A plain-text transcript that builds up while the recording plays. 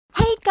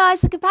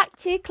guys, welcome back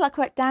to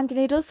Clockwork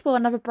Noodles for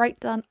another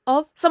breakdown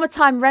of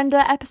Summertime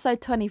Render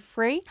episode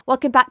 23.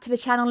 Welcome back to the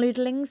channel,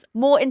 Noodlings.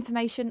 More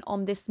information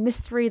on this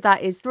mystery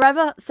that is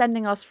forever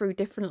sending us through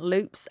different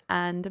loops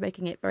and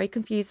making it very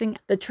confusing.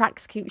 The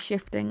tracks keep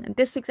shifting, and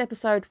this week's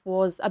episode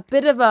was a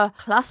bit of a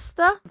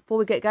cluster. Before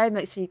we get going,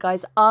 make sure you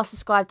guys are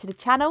subscribed to the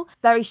channel.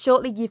 Very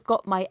shortly, you've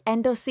got my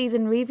end of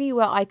season review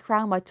where I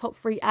crown my top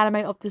 3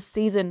 anime of the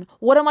season.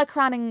 What am I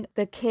crowning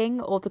the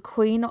king or the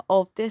queen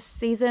of this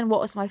season?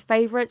 What was my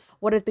favourites?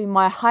 What have been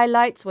my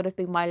highlights? What have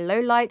been my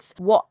lowlights?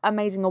 What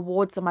amazing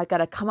awards am I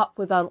going to come up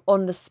with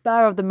on the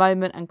spur of the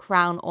moment and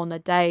crown on the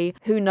day?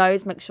 Who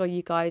knows? Make sure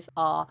you guys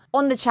are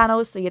on the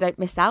channel so you don't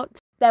miss out.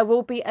 There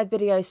will be a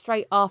video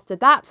straight after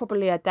that,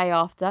 probably a day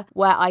after,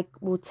 where I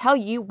will tell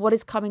you what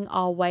is coming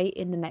our way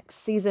in the next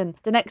season.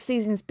 The next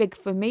season is big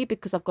for me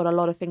because I've got a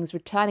lot of things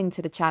returning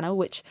to the channel,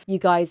 which you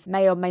guys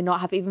may or may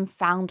not have even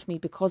found me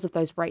because of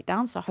those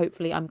breakdowns. So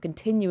hopefully I'm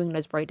continuing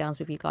those breakdowns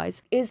with you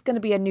guys. It's going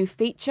to be a new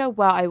feature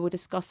where I will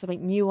discuss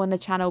something new on the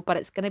channel, but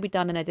it's going to be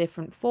done in a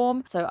different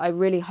form. So I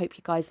really hope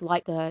you guys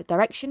like the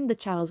direction the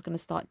channel is going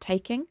to start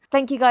taking.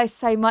 Thank you guys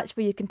so much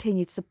for your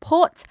continued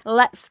support.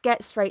 Let's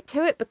get straight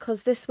to it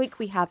because this week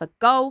we have a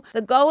goal.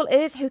 The goal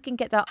is who can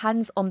get their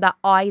hands on that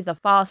eye the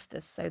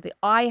fastest. So the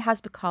eye has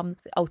become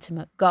the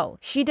ultimate goal.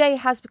 Shide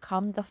has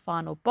become the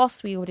final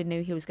boss. We already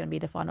knew he was going to be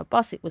the final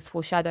boss. It was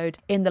foreshadowed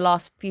in the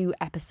last few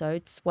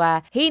episodes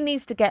where he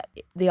needs to get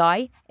the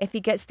eye. If he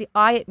gets the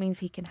eye, it means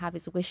he can have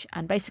his wish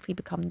and basically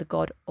become the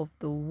god of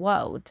the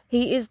world.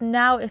 He is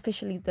now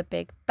officially the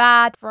big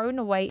bad, thrown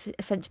away to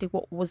essentially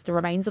what was the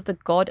remains of the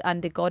god,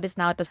 and the god is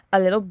now just a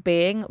little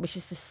being which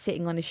is just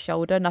sitting on his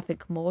shoulder,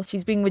 nothing more.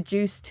 She's being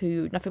reduced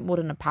to nothing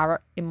more than a parrot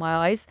in my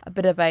eyes. A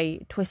bit of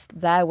a twist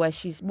there where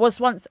she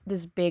was once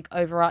this big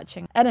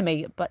overarching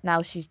enemy, but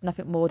now she's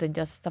nothing more than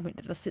just something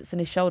that just sits on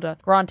his shoulder,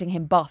 granting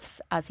him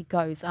buffs as he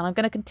goes. And I'm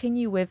going to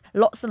continue with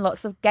lots and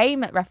lots of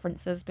game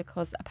references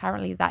because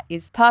apparently that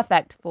is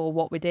perfect for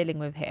what we're dealing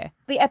with here.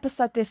 The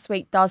episode this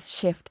week does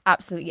shift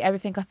absolutely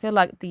everything. I feel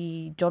like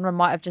the genre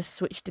might have just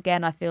switched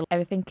again. I feel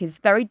everything is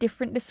very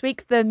different this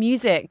week. The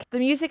music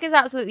is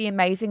absolutely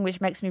amazing,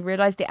 which makes me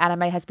realize the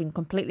anime has been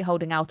completely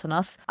holding out on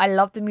us. I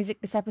love the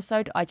music this episode.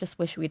 I just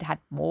wish we'd had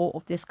more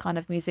of this kind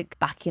of music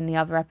back in the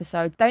other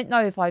episodes. Don't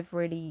know if I've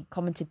really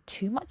commented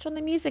too much on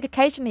the music.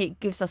 Occasionally it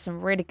gives us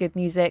some really good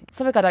music,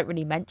 something I don't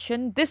really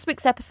mention. This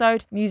week's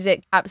episode,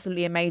 music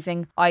absolutely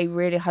amazing. I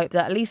really hope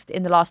that at least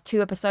in the last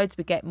 2 episodes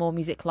we get more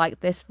music like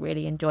this.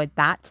 Really enjoyed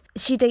that.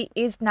 Shide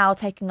is now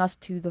taking us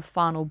to the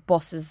final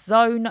boss's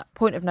zone,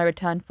 point of no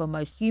return for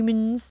most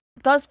humans.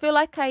 It does feel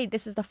like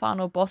this is the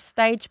final boss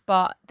stage,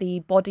 but the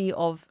body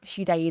of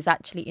Shide is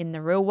actually in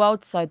the real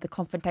world, so the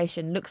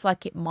confrontation looks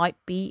like it might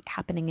be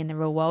happening in the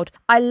real world.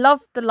 I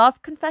love the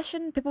love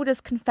confession. People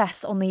just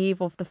confess on the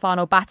eve of the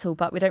final battle,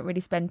 but we don't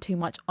really spend too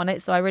much on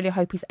it, so I really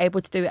hope he's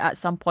able to do it at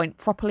some point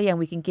properly and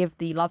we can give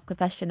the love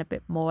confession a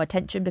bit more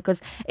attention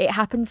because it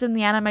happens in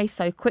the anime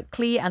so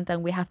quickly and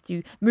then we have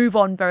to move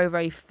on very,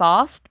 very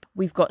fast.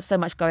 We've got so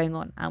much going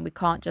on and we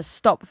can't just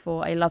stop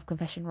for a love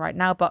confession right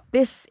now, but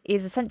this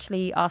is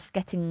essentially us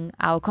getting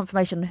our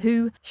confirmation on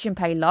who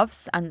Shinpei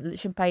loves, and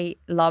Shinpei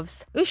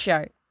loves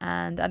Usho.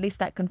 And at least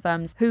that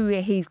confirms who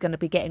he's going to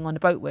be getting on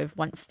the boat with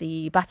once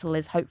the battle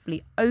is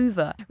hopefully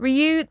over.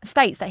 Ryu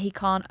states that he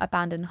can't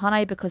abandon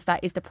Haine because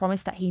that is the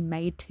promise that he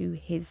made to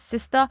his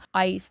sister.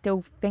 I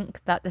still think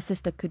that the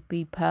sister could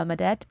be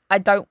permadead. I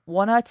don't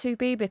want her to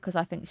be because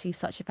I think she's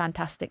such a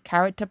fantastic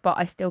character, but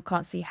I still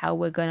can't see how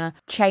we're going to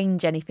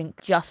change anything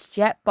just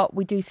yet. But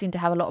we do seem to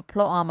have a lot of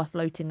plot armor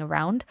floating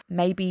around.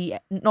 Maybe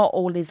not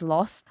all is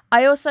lost.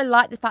 I also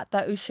like the fact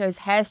that Usho's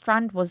hair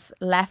strand was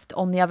left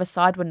on the other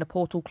side when the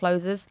portal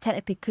closes.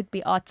 Technically could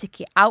be our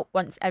ticket out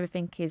once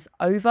everything is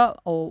over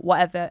or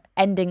whatever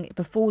ending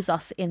befalls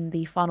us in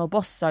the final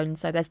boss zone.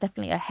 So there's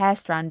definitely a hair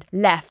strand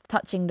left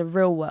touching the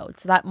real world.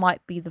 So that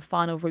might be the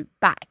final route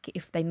back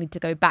if they need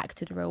to go back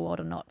to the real world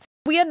or not.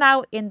 We are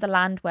now in the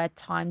land where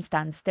time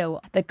stands still.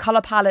 The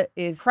colour palette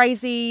is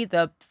crazy.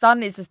 The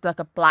sun is just like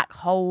a black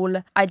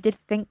hole. I did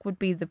think would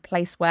be the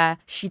place where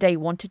Shide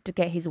wanted to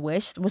get his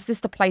wish. Was this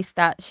the place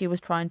that she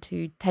was trying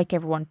to take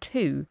everyone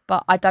to?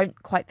 But I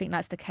don't quite think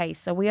that's the case.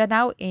 So we are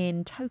now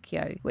in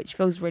Tokyo, which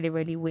feels really,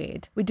 really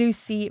weird. We do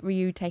see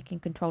Ryu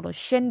taking control of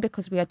Shin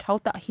because we are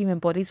told that human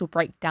bodies will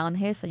break down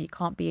here, so you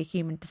can't be a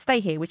human to stay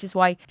here, which is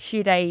why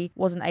Shide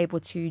wasn't able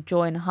to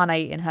join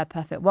Haine in her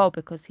perfect world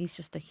because he's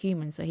just a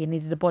human, so he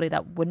needed a body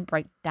that wouldn't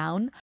break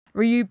down.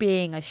 Ryu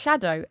being a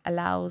shadow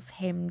allows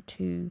him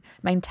to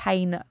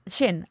maintain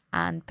Shin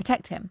and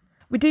protect him.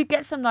 We do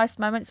get some nice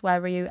moments where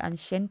Ryu and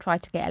Shin try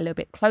to get a little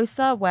bit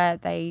closer, where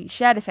they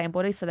share the same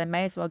body, so they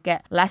may as well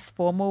get less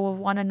formal with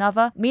one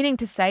another. Meaning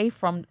to say,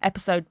 from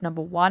episode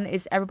number 1,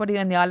 is everybody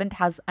on the island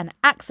has an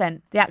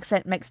accent. The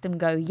accent makes them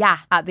go,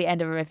 yeah, at the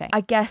end of everything.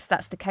 I guess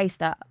that's the case,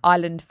 that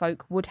island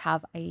folk would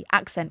have a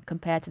accent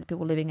compared to the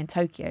people living in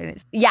Tokyo. And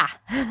it's, yeah,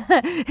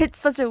 it's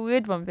such a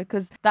weird one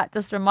because that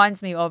just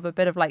reminds me of a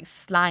bit of like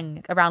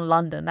slang around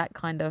London, that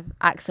kind of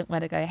accent where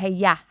they go, hey,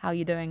 yeah, how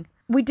you doing?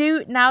 We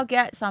do now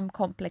get some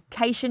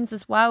complications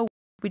as well.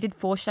 We did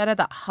foreshadow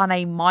that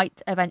Haine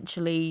might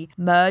eventually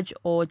merge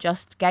or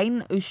just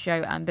gain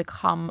Ushio and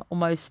become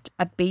almost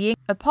a being.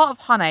 A part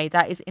of Haine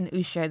that is in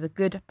Ushio, the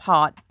good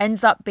part,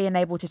 ends up being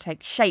able to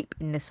take shape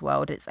in this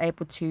world. It's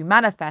able to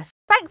manifest.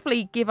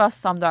 Thankfully, give us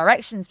some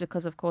directions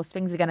because, of course,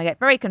 things are going to get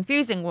very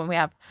confusing when we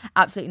have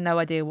absolutely no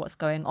idea what's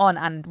going on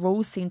and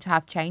rules seem to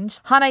have changed.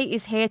 Haine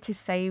is here to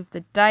save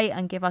the day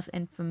and give us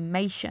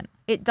information.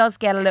 It does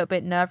get a little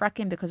bit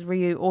nerve-wracking because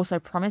Ryu also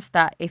promised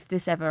that if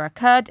this ever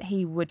occurred,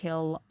 he would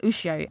kill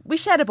Ushio. We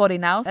share a body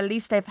now. At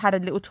least they've had a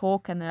little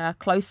talk and they're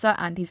closer,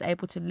 and he's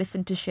able to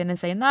listen to Shin and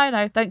say,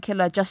 no, don't kill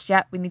her just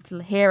yet. We need to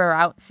hear her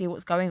out, see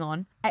what's going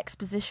on.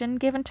 Exposition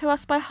given to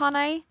us by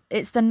Haine.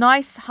 It's the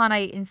nice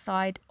Haine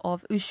inside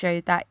of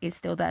Ushio that is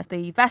still there.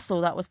 The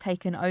vessel that was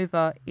taken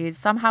over is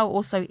somehow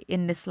also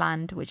in this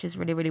land, which is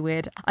really, really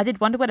weird. I did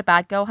wonder where the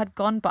bad girl had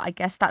gone, but I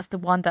guess that's the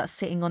one that's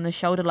sitting on the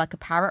shoulder like a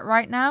parrot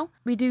right now.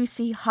 We do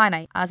see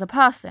Haine as a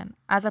person,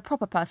 as a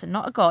proper person,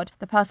 not a god,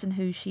 the person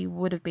who she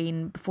would have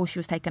been before she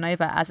was taken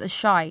over as a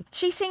Shide.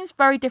 She seems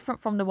very different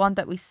from the one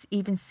that we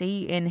even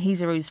see in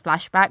Hizuru's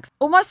flashbacks.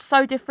 Almost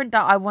so different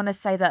that I want to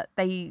say that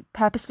they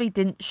purposely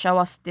didn't show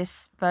us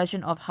this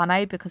version of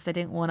Haine because they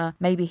didn't want to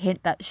maybe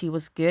hint that she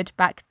was good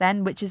back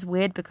then, which is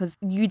weird because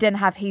you didn't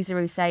have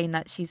Hizuru saying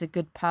that she's a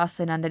good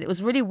person, and it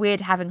was really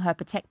weird having her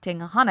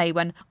protecting Haine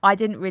when I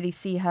didn't really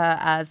see her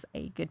as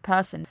a good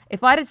person.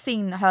 If I'd have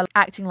seen her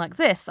acting like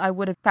this, I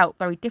would have felt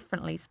very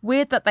differently. It's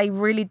weird that they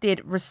really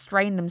did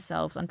restrain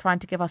themselves on trying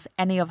to give us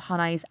any of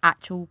Haine's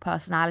actual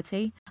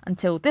personality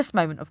until this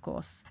moment, of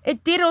course.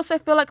 It did also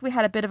feel like we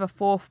had a bit of a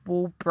fourth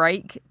wall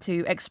break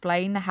to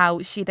explain how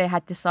Shide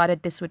had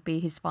decided this would be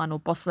his final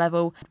boss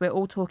level. We're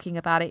all talking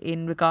about it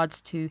in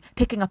regards to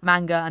picking up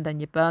manga and then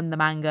you burn the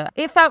manga.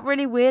 It felt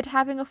really weird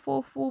having a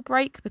fourth wall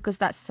break because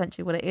that's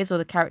essentially what it is, or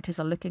the characters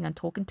are looking and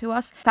talking to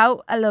us.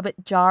 Felt a little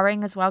bit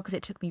jarring as well because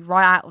it took me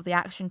right out of the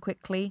action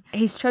quickly.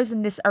 He's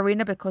chosen this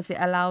arena because it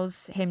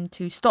allows him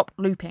to stop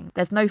looping.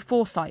 There's no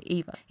foresight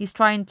either. He's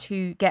trying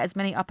to get as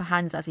many upper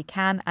hands as he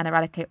can and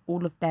eradicate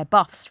all of their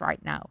buffs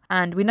right now.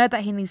 And we know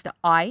that he needs the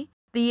eye.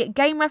 The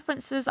game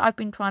references I've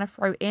been trying to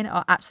throw in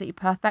are absolutely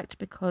perfect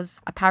because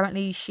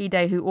apparently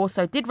Shide, who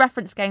also did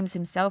reference games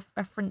himself,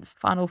 referenced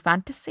Final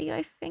Fantasy,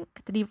 I think.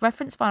 Did he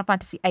reference Final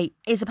Fantasy 8?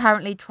 Is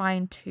apparently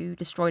trying to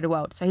destroy the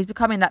world. So he's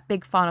becoming that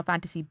big Final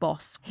Fantasy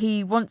boss.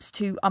 He wants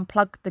to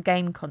unplug the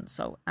game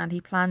console and he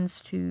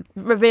plans to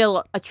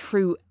reveal a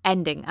true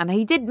ending. And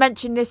he did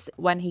mention this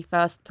when he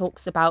first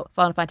talks about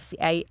Final Fantasy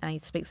 8 and he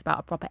speaks about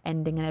a proper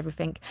ending and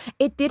everything.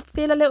 It did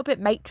feel a little bit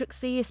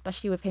Matrixy,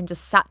 especially with him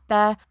just sat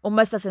there,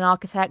 almost as an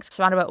architect,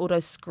 surrounded by all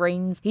those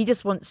screens. He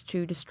just wants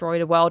to destroy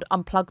the world,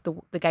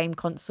 unplug the game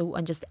console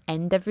and just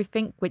end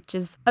everything, which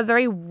is a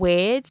very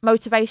weird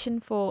motivation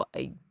for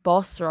a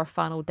boss or a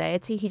final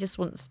deity. He just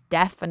wants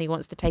death and he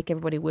wants to take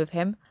everybody with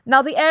him.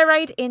 Now, the air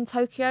raid in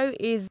Tokyo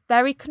is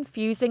very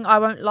confusing. I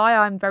won't lie,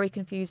 I'm very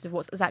confused of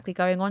what's exactly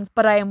going on,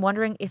 but I am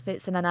wondering if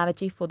it's an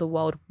analogy for the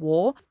World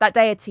War. That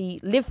deity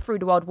lived through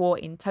the World War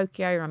in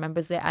Tokyo,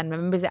 remembers it, and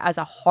remembers it as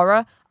a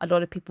horror. A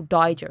lot of people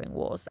die during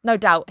wars. No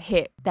doubt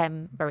hit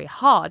them very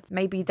hard.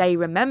 Maybe they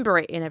remember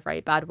it in a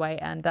very bad way,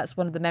 and that's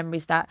one of the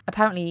memories that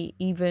apparently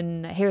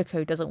even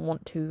Hiriko doesn't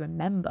want to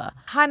remember.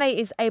 Haine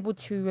is able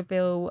to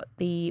reveal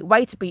the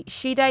way to beat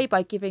Shide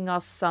by giving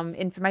us some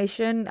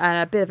information and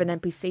a bit of an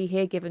NPC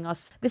here, giving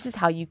us this is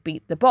how you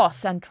beat the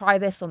boss and try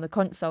this on the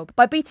console.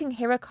 By beating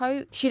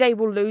Hiriko, Shide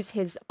will lose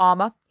his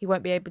armor. He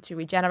won't be able to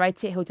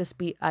regenerate it. He'll just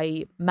be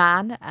a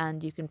man,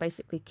 and you can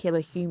basically kill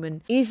a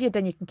human easier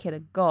than you can kill a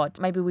god.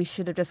 Maybe we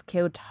should have just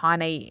killed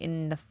Haine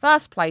in the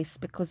first place,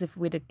 because if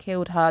we'd have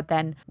killed her,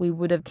 then we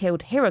would have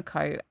killed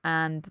Hiriko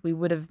and we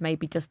would have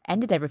maybe just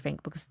ended everything,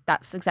 because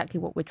that's exactly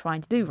what we're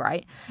trying to do,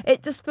 right?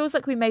 It just feels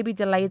like we maybe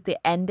delayed the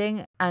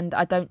ending, and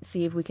I don't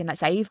see if we can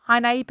save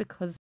Haine,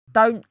 because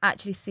don't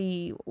actually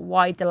see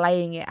why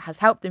delaying it has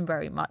helped them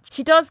very much.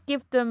 She does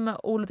give them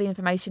all of the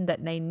information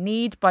that they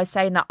need by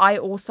saying that I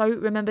also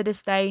remember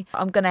this day,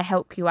 I'm going to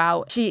help you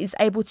out. She is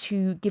able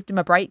to give them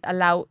a break,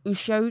 allow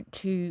Ushio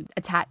to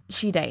attack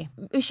Shide.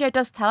 Ushio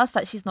does tell us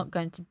that she's not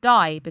going to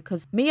die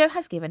because Mio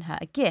has given her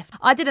a gift.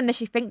 I did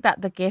initially think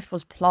that the gift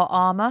was plot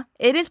armor.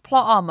 It is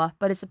plot armor,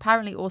 but it's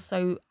apparently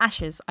also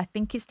ashes. I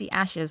think it's the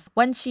ashes.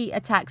 When she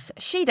attacks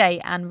Shide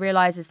and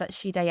realizes that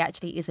Shide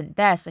actually isn't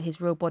there, so his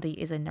real body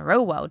is in the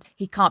real world,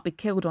 he can't be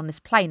killed on this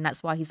plane.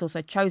 That's why he's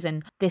also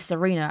chosen this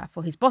arena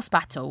for his boss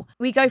battle.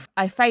 We go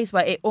a phase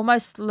where it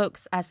almost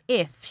looks as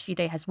if Shide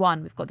has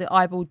won. We've got the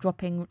eyeball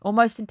dropping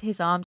almost into his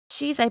arms.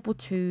 She's able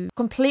to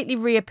completely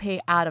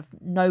reappear out of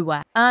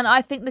nowhere. And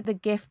I think that the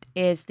gift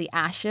is the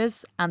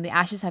ashes, and the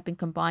ashes have been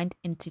combined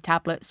into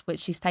tablets, which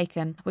she's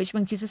taken, which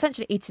means she's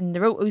essentially eaten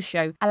the real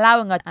Ushio,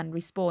 allowing her to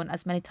respawn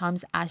as many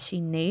times as she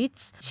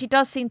needs. She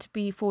does seem to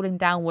be falling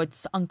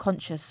downwards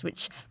unconscious,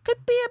 which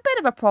could be a bit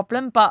of a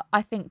problem, but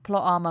I think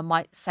plot armor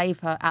might save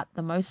her at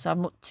the most, so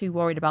I'm not too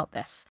worried about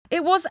this.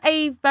 It was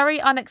a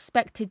very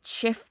unexpected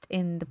shift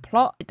in the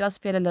plot. It does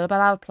feel a little bit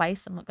out of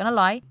place, I'm not going to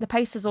lie. The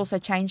pace has also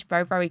changed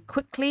very, very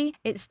quickly. visually,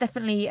 it's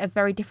definitely a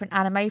very different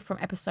anime from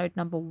episode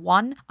number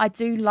 1. I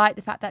do like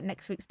the fact that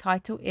next week's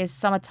title is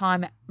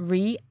Summertime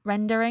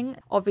Re-Rendering.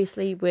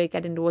 Obviously, we're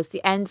getting towards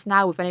the end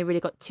now. We've only really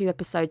got 2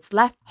 episodes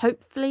left.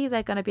 Hopefully,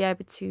 they're going to be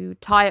able to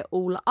tie it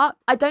all up.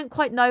 I don't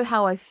quite know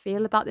how I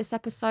feel about this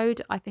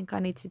episode. I think I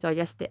need to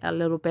digest it a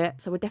little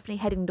bit. So we're definitely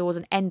heading towards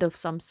an end of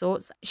some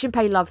sorts.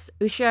 Shinpei loves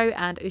Usho,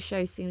 and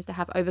Usho seems to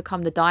have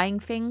overcome the dying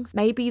things.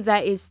 Maybe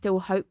there is still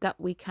hope that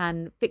we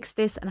can fix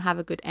this and have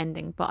a good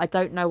ending, but I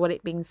don't know what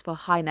it means for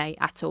Haine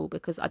at all,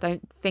 because I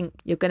don't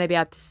think you're going to be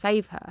able to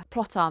save her.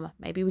 Plot armor,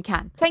 maybe we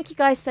can. Thank you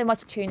guys so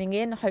much for tuning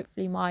in.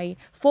 Hopefully my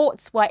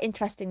thoughts were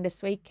interesting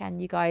this week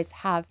and you guys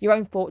have your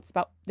own thoughts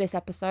about this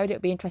episode.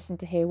 It'll be interesting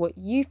to hear what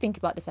you think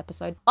about this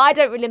episode. I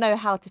don't really know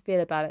how to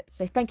feel about it,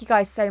 so thank you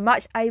guys so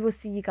much. I will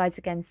see you guys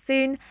again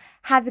soon.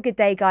 Have a good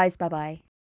day, guys. Bye bye.